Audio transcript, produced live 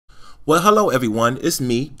Well, hello everyone. It's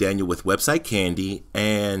me, Daniel with Website Candy,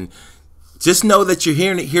 and just know that you're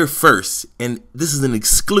hearing it here first, and this is an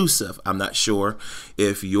exclusive. I'm not sure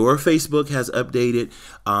if your Facebook has updated,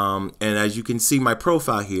 and as you can see my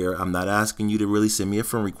profile here, I'm not asking you to really send me a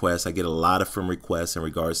friend request. I get a lot of friend requests in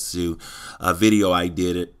regards to a video I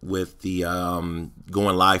did it with the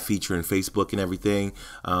going live feature in Facebook and everything.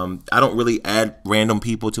 I don't really add random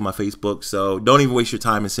people to my Facebook, so don't even waste your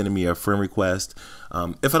time in sending me a friend request.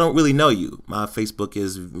 If I don't really know you, my Facebook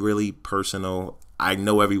is really personal. I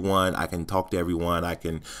know everyone. I can talk to everyone. I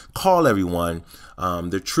can call everyone.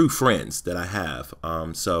 They're true friends that I have.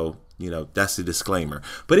 So, you know, that's the disclaimer.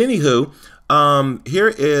 But anywho, here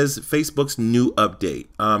is Facebook's new update.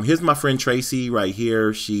 Here's my friend Tracy right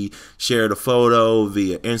here. She shared a photo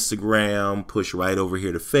via Instagram, push right over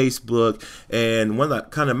here to Facebook. And when I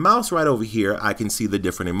kind of mouse right over here, I can see the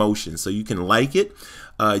different emotions. So you can like it.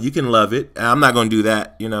 You can love it. I'm not going to do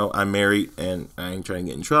that. You know, I'm married and I ain't trying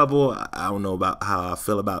to get in trouble. I don't know about how I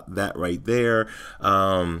feel about that right there.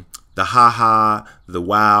 The haha, the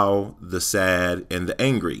wow, the sad, and the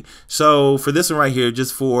angry. So for this one right here,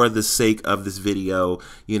 just for the sake of this video,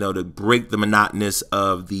 you know, to break the monotonous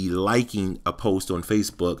of the liking a post on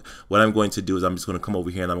Facebook, what I'm going to do is I'm just going to come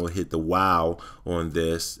over here and I'm going to hit the wow on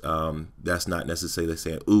this. That's not necessarily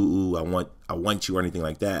saying, ooh, I want you or anything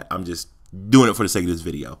like that. I'm just doing it for the sake of this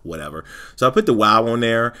video, whatever. So I put the wow on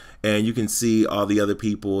there, and you can see all the other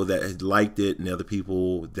people that had liked it and the other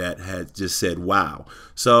people that had just said wow.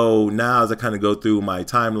 So now as I kind of go through my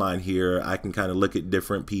timeline here, I can kind of look at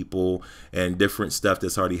different people and different stuff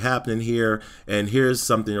that's already happening here. And here's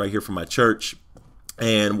something right here from my church.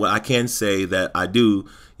 And what I can say that I do,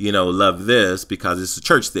 you know, love this because it's a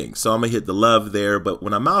church thing. So I'm gonna hit the love there. But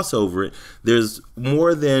when I mouse over it, there's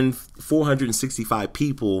more than 465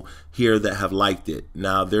 people here that have liked it.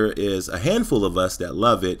 Now there is a handful of us that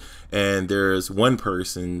love it, and there's one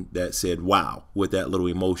person that said wow with that little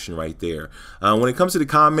emotion right there. When it comes to the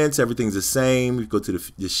comments, everything's the same. You go to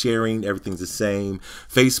the sharing, everything's the same.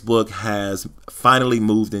 Facebook has finally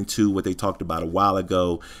moved into what they talked about a while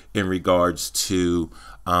ago in regards to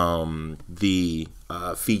the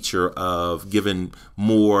feature of giving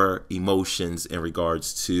more emotions in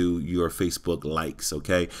regards to your Facebook likes.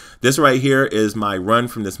 Okay, this right here is my run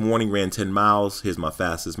from this morning. Ran 10 miles. Here's my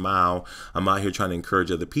fastest mile. I'm out here trying to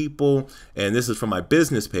encourage other people, and this is from my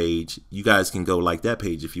business page. You guys can go like that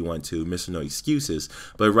page if you want to, Mr. No Excuses.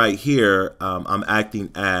 But right here, I'm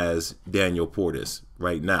acting as Daniel Portis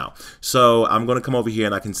right now. So I'm going to come over here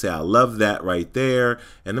and I can say I love that right there.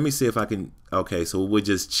 And let me see if I can. Okay, so we'll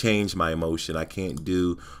just change my emotion. I can't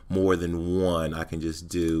do more than one. I can just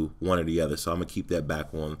do one or the other. So I'm going to keep that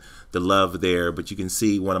back on the love there. But you can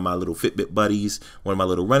see one of my little Fitbit buddies, one of my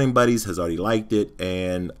little running buddies has already liked it.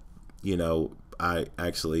 And, you know, I'm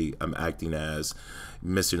acting as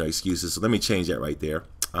Mr. No Excuses. So let me change that right there.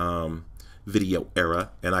 Video era,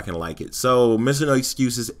 and I can like it. So Mr. No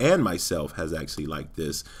Excuses and myself has actually liked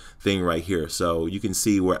this thing right here. So you can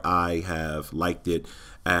see where I have liked it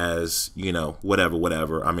as, you know,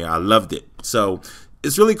 whatever. I mean, I loved it. So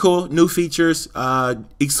it's really cool. New features,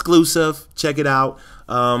 exclusive. Check it out.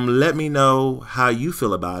 Let me know how you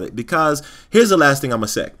feel about it, because here's the last thing I'm gonna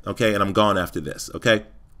say. Okay, and I'm gone after this. Okay.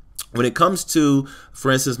 When it comes to,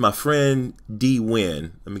 for instance, my friend D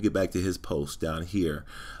Win, let me get back to his post down here.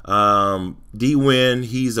 D Win,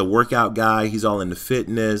 he's a workout guy. He's all into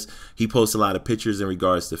fitness. He posts a lot of pictures in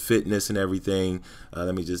regards to fitness and everything.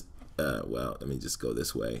 Let me just go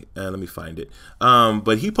this way. Let me find it.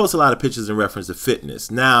 But he posts a lot of pictures in reference to fitness.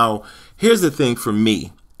 Now, here's the thing for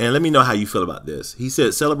me. And let me know how you feel about this. He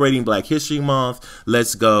said, celebrating Black History Month.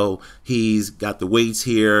 Let's go. He's got the weights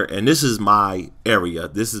here. And this is my area.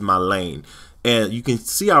 This is my lane. And you can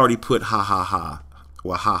see I already put ha ha ha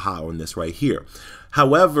or ha ha on this right here.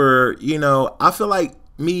 However, you know, I feel like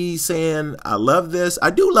me saying I love this.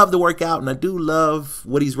 I do love the workout, and I do love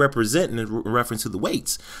what he's representing in reference to the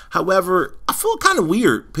weights. However, I feel kind of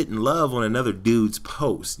weird putting love on another dude's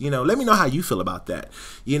post. You know, let me know how you feel about that.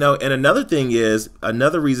 You know, and another thing is,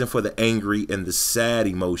 another reason for the angry and the sad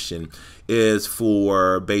emotion is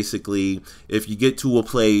for basically if you get to a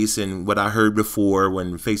place, and what I heard before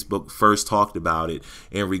when Facebook first talked about it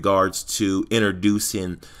in regards to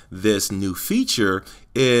introducing this new feature,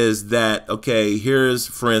 is that, okay, here's,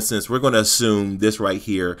 for instance, we're going to assume this right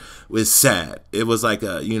here was sad. It was like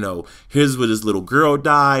a, you know, here's where this little girl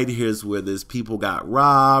died, here's where this people got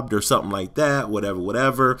robbed or something like that,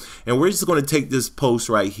 whatever. And we're just going to take this post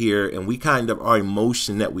right here, and we kind of, our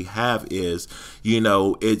emotion that we have is, you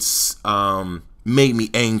know, it's made me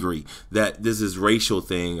angry that this is racial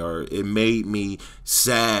thing, or it made me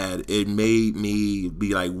sad. It made me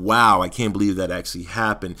be like, wow, I can't believe that actually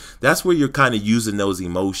happened. That's where you're kind of using those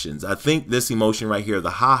emotions. I think this emotion right here, the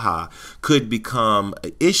haha, could become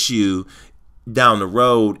an issue down the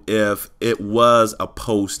road if it was a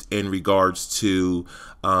post in regards to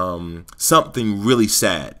something really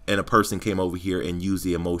sad and a person came over here and used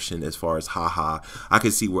the emotion as far as haha. I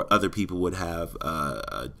could see where other people would have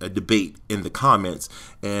a debate in the comments,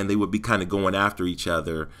 and they would be kind of going after each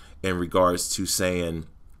other in regards to saying,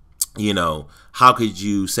 you know, how could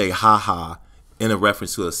you say haha in a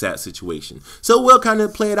reference to a sad situation. So we'll kind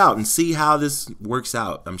of play it out and see how this works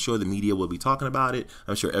out. I'm sure the media will be talking about it.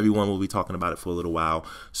 I'm sure everyone will be talking about it for a little while.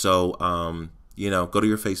 So, you know, go to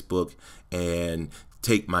your Facebook and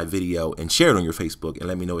take my video and share it on your Facebook and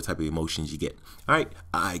let me know what type of emotions you get. All right,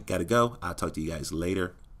 I gotta go. I'll talk to you guys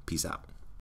later. Peace out.